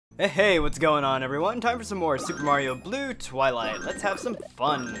Hey, what's going on, everyone? Time for some more Super Mario Blue Twilight. Let's have some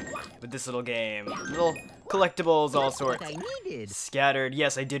fun with this little game. Little collectibles, all sorts. Scattered.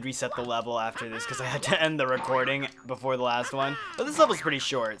 Yes, I did reset the level after this because I had to end the recording before the last one. But this level's pretty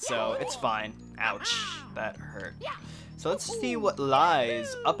short, so it's fine. Ouch. That hurt. So let's see what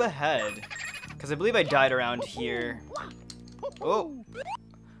lies up ahead. Because I believe I died around here. Oh.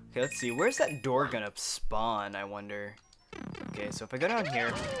 Okay, let's see. Where's that door gonna spawn, I wonder? Okay, so if I go down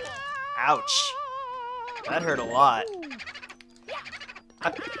here... Ouch! That hurt a lot.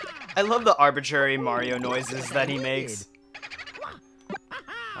 I love the arbitrary Mario noises that he makes.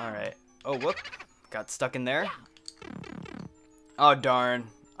 Alright. Oh, whoop. Got stuck in there. Oh, darn.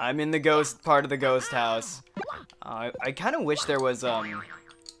 I'm in the ghost part of the ghost house. I kind of wish there was, Oh,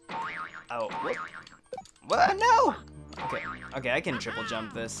 whoop. What? No! Okay, I can triple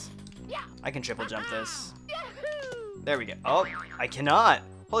jump this. I can triple jump this. There we go. Oh, I cannot.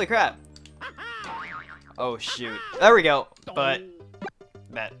 Holy crap. Oh, shoot. There we go. But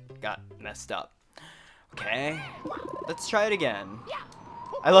that got messed up. Okay. Let's try it again.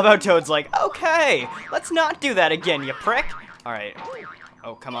 I love how Toad's like, okay, let's not do that again, you prick. All right.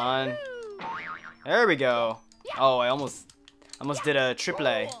 Oh, come on. There we go. Oh, I almost did a triple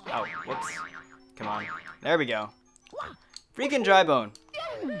A. Oh, whoops. Come on. There we go. Freaking dry bone.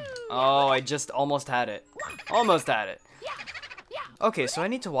 Oh, I just almost had it. Almost had it. Okay, so I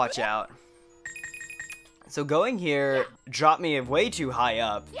need to watch out. So going here dropped me way too high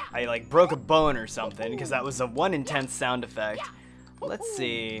up. I like broke a bone or something because that was a one intense sound effect. Let's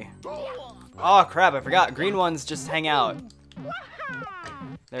see. Oh crap, I forgot. Green ones just hang out.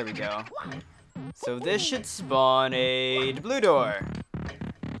 There we go. So this should spawn a blue door.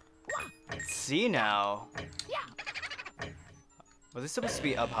 Let's see now. Was this supposed to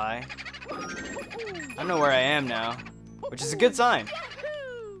be up high? I don't know where I am now, which is a good sign.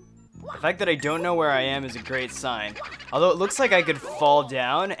 The fact that I don't know where I am is a great sign. Although it looks like I could fall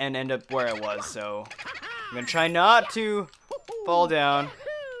down and end up where I was, so I'm gonna try not to fall down.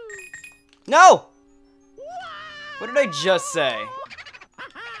 No! What did I just say?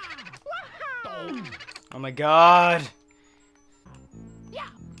 Oh my god.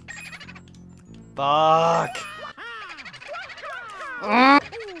 Fuck.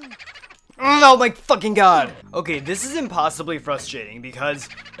 Oh my fucking god! Okay, this is impossibly frustrating because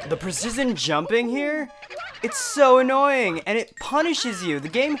the precision jumping here, it's so annoying and it punishes you. The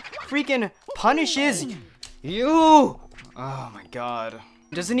game freaking punishes you. Oh my god.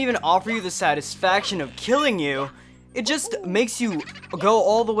 It doesn't even offer you the satisfaction of killing you. It just makes you go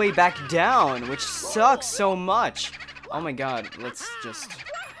all the way back down, which sucks so much. Oh my god, let's just...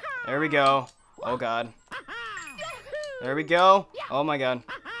 There we go. Oh god. There we go. Oh my god.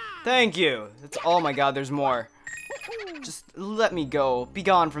 Thank you. That's, oh my god, there's more. Just let me go. Be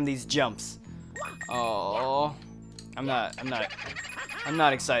gone from these jumps. Oh. I'm not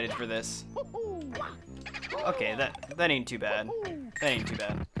excited for this. Okay, that ain't too bad. That ain't too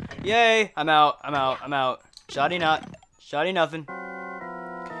bad. Yay! I'm out. Shoddy nothing.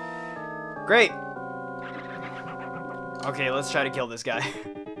 Great. Okay, let's try to kill this guy.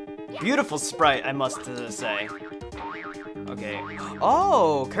 Beautiful sprite, I must say. Okay.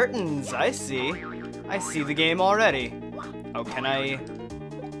 Oh, curtains. I see. I see the game already. Oh, can I?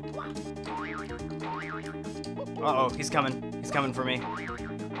 Uh-oh, he's coming. He's coming for me.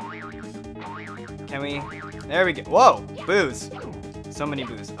 Can we? There we go. Whoa, boos. So many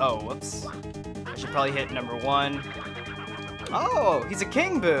boos. Oh, whoops. I should probably hit number 1. Oh, he's a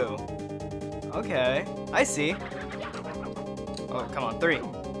king boo. Okay, I see. Oh, come on, 3.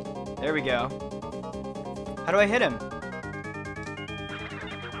 There we go. How do I hit him?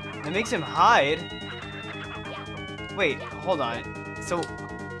 It makes him hide. Wait, hold on. So,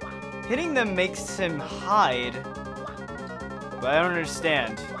 hitting them makes him hide. But I don't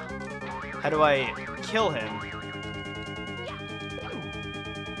understand. How do I kill him?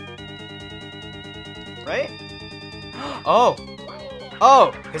 Right? Oh!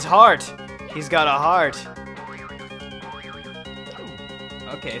 Oh! His heart! He's got a heart.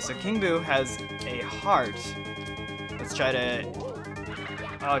 Okay, so King Boo has a heart. Let's try to...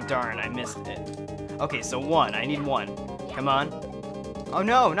 Oh, darn, I missed it. Okay, so 1. I need 1. Come on. Oh,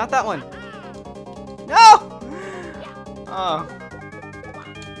 no, not that one. No! Oh.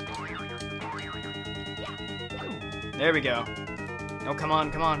 There we go. Oh, come on.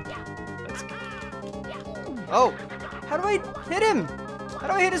 Let's go. Oh, how do I hit him? How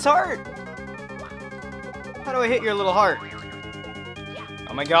do I hit his heart? How do I hit your little heart?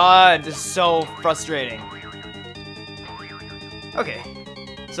 Oh my god, this is so frustrating. Okay.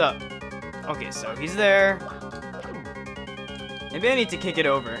 So, okay, so he's there. Maybe I need to kick it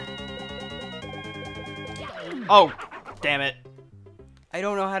over. Oh, damn it. I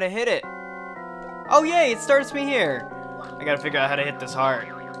don't know how to hit it. Oh, yay, it starts me here. I gotta figure out how to hit this heart.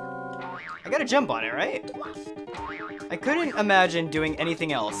 I gotta jump on it, right? I couldn't imagine doing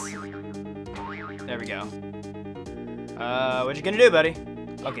anything else. There we go. What you gonna do, buddy?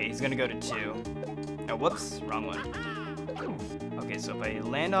 Okay, he's gonna go to 2. Oh, whoops, wrong one. Okay, so if I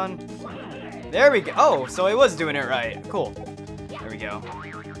land on... There we go. Oh, so I was doing it right. Cool. There we go.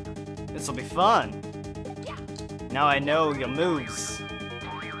 This'll be fun. Now I know your moves.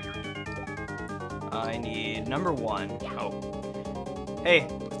 I need number 1. Oh. Hey,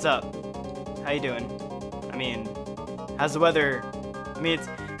 what's up? How you doing? I mean, how's the weather? I mean, it's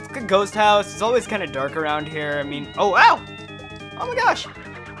a good ghost house. It's always kind of dark around here. I mean, oh, ow! Oh my gosh!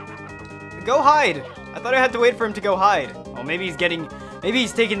 Go hide! I thought I had to wait for him to go hide. Oh, maybe he's taking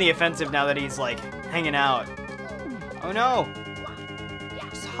the offensive now that he's, like, hanging out. Oh no!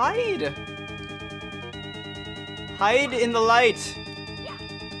 Just hide! Hide in the light!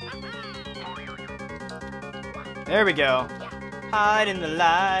 There we go. Hide in the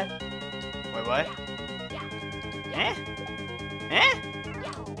light. Wait, what? Eh? Eh?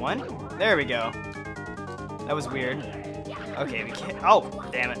 1? There we go. That was weird. Okay, we can't. Oh,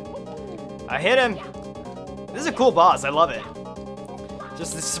 damn it. I hit him. This is a cool boss. I love it.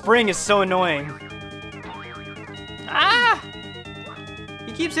 Just the spring is so annoying. Ah!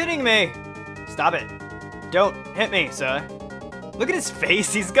 He keeps hitting me. Stop it. Don't hit me, sir. Look at his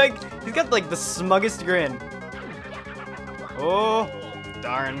face. He's got like the smuggest grin. Oh,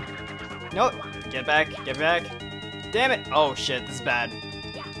 darn. Nope. Get back. Get back. Damn it. Oh, shit. This is bad.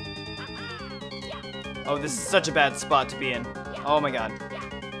 Oh, this is such a bad spot to be in. Oh, my God.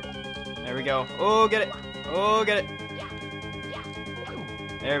 There we go. Oh, get it. Oh, get it.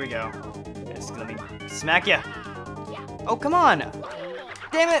 There we go. Just let me smack ya. Oh, come on.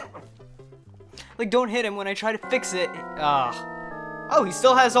 Damn it. Like, don't hit him when I try to fix it. Oh, he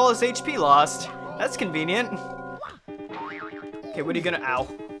still has all his HP lost. That's convenient. Okay, what are you gonna... Ow.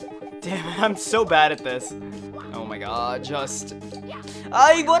 Damn it, I'm so bad at this. Oh my god, just...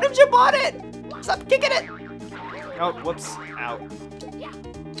 I want to jump on it! Stop kicking it! Oh, whoops. Ow.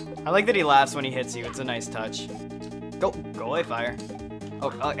 I like that he laughs when he hits you. It's a nice touch. Go away, fire.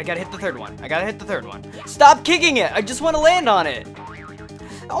 Oh, I gotta hit the third one. I gotta hit the third one. Stop kicking it! I just want to land on it!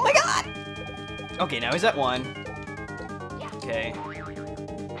 Oh my god! Okay, now he's at 1. Okay.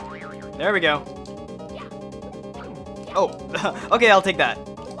 There we go. Oh, okay, I'll take that.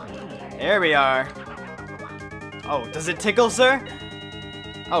 There we are. Oh, does it tickle, sir?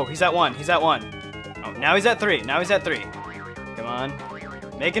 Oh, he's at 1. He's at 1. Oh, now he's at 3. Now he's at 3. Come on.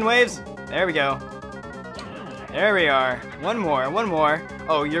 Making waves. There we go. There we are. One more. One more.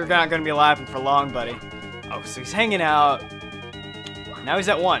 Oh, you're not going to be laughing for long, buddy. Oh, so he's hanging out. Now he's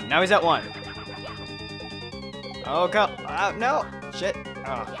at 1. Now he's at 1. Oh, come. No. Shit.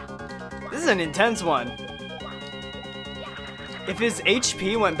 Oh. This is an intense one. If his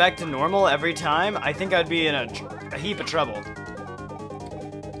HP went back to normal every time, I think I'd be in a heap of trouble.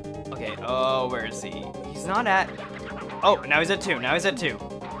 Okay, oh, where is he? He's not at... Oh, now he's at 2. Now he's at 2.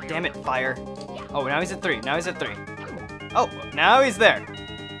 Damn it, fire. Oh, now he's at 3. Now he's at 3. Oh, now he's there.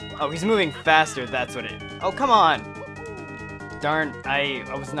 Oh, he's moving faster, that's what it... Oh, come on. Darn, I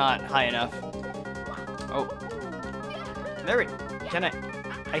was not high enough. Oh. There we... Can I...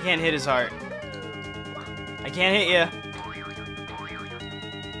 I can't hit his heart. I can't hit you.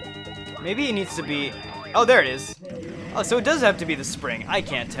 Maybe he needs to be... Oh, there it is. Oh, so it does have to be the spring. I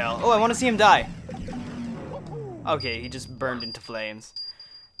can't tell. Oh, I want to see him die. Okay, he just burned into flames.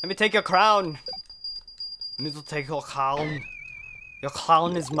 Let me take your crown. I need to take your crown. Your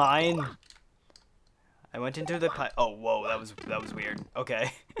crown is mine. I went into the pipe. Oh, whoa, that was weird.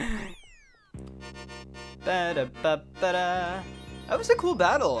 Okay. That was a cool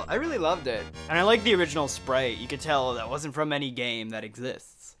battle. I really loved it. And I like the original sprite. You could tell that wasn't from any game that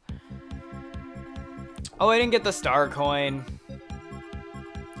exists. Oh, I didn't get the star coin.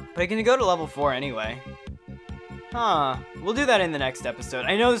 But I can go to level 4 anyway. Huh. We'll do that in the next episode.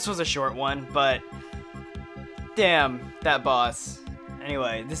 I know this was a short one, but... Damn, that boss.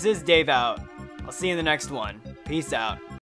 Anyway, this is Dave out. I'll see you in the next one. Peace out.